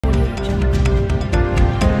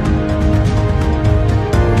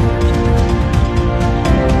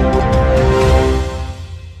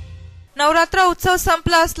नवरात्र उत्सव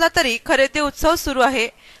संपला असला तरी खरेदी उत्सव सुरू आहे।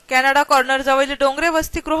 कॅनडा कॉर्नर जवळील डोंगरे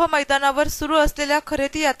वसतिगृह मैदानावर सुरू असलेल्या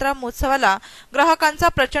खरेदी यात्रा महोत्सवाला ग्राहकांचा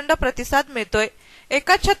प्रचंड प्रतिसाद मिळतोय।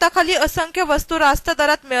 एकाच छताखाली असंख्य वस्तू रास्त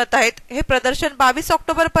दरात मिळत आहेत। हे प्रदर्शन 22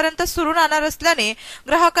 ऑक्टोबर पर्यंत सुरू राहणार असल्याने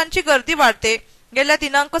ग्राहकांची गर्दी वाढते। गेल्या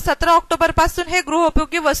दिनांक 17 ऑक्टोबर पासून हे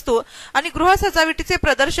गृहोपयोगी वस्तू आणि गृह सजावटीचे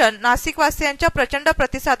प्रदर्शन नाशिक वासियांच्या प्रचंड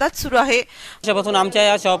प्रतिसादात सुरू आहे। त्यापासून आमच्या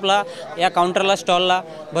या शॉपला, या काउंटरला, स्टॉलला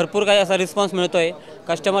भरपूर काही असा रिस्पॉन्स मिळतोय।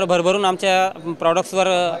 कस्टमर भरभरून आमच्या प्रॉडक्ट्सवर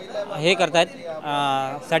हे करतात,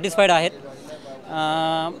 सॅटिस्फाईड आहेत।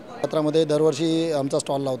 यात्रामध्ये दरवर्षी आमचा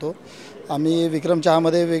स्टॉल लावतो आम्ही। विक्रम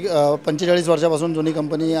चहामध्ये 45 वर्षापासून जुनी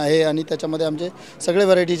कंपनी आहे आणि त्याच्यामध्ये आमचे सगळे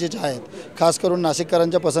व्हरायटीचे चहा आहेत। खास करून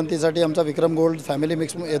नाशिककरांच्या पसंतीसाठी आमचा विक्रम गोल्ड फॅमिली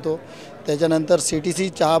मिक्स येतो। त्याच्यानंतर CTC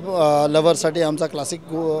चहा लव्हरसाठी आमचा क्लासिक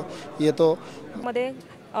येतो। मध्ये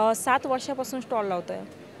 7 वर्षापासून स्टॉल लावतोय।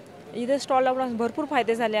 इथे स्टॉल लावून भरपूर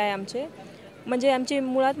फायदे झाले आहे आमचे। म्हणजे आमची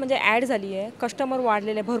मुळात म्हणजे ॲड झाली आहे, कस्टमर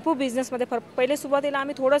वाढलेले भरपूर बिझनेसमध्ये। पहिले सुरुवातीला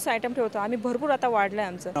आम्ही थोडंसं आयटम ठेवतो, आम्ही भरपूर आता वाढलं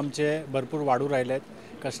आहे आमचे भरपूर वाढू राहिले आहेत।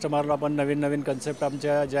 कस्टमरला पण नवीन नवीन कन्सेप्ट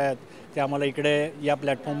आमच्या ज्या आहेत ते आम्हाला इकडे या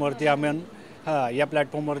प्लॅटफॉर्मवरती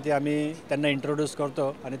आम्ही त्यांना इंट्रोड्यूस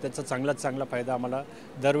करतो आणि त्याचा चांगला फायदा आम्हाला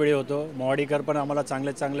दरवेळी होतो। मोवाडीकर पण आम्हाला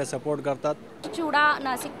चांगले सपोर्ट करतात। चुडा,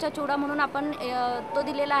 नाशिकचा चुडा म्हणून आपण तो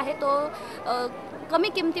दिलेला आहे, तो कमी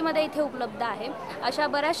किमतीमध्ये इथे उपलब्ध आहे। अशा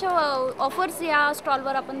बऱ्याचशा ऑफर्स या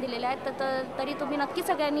स्टॉलवर आपण दिलेल्या आहेत, तरी तुम्ही नक्की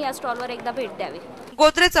सगळ्यांनी या स्टॉलवर एकदा भेट द्यावी।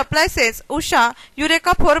 Godrej appliances, Usha,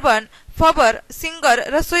 eureka फोर्बन, फबर, singer,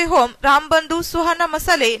 रसोई होम, रामबंधू, सुहाना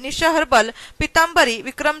मसाले, निशा हर्बल, पितांबरी,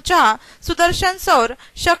 विक्रम चहा, सुदर्शन सौर,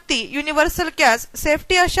 शक्ती, युनिव्हर्सल गॅस,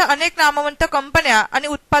 सेफ्टी अशा अनेक नामवंत कंपन्या आणि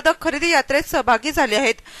उत्पादक खरेदी यात्रेत सहभागी झाले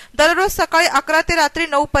आहेत। दररोज सकाळी 11 ते रात्री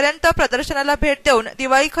 9 पर्यंत प्रदर्शनाला भेट देऊन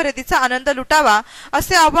दिवाळी खरेदीचा आनंद लुटावा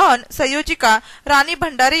असे आवाहन संयोजिका राणी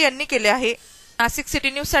भंडारे यांनी केले आहे। नाशिक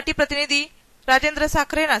सिटी न्यूज साठी प्रतिनिधी राजेंद्र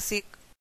साखरे, नाशिक।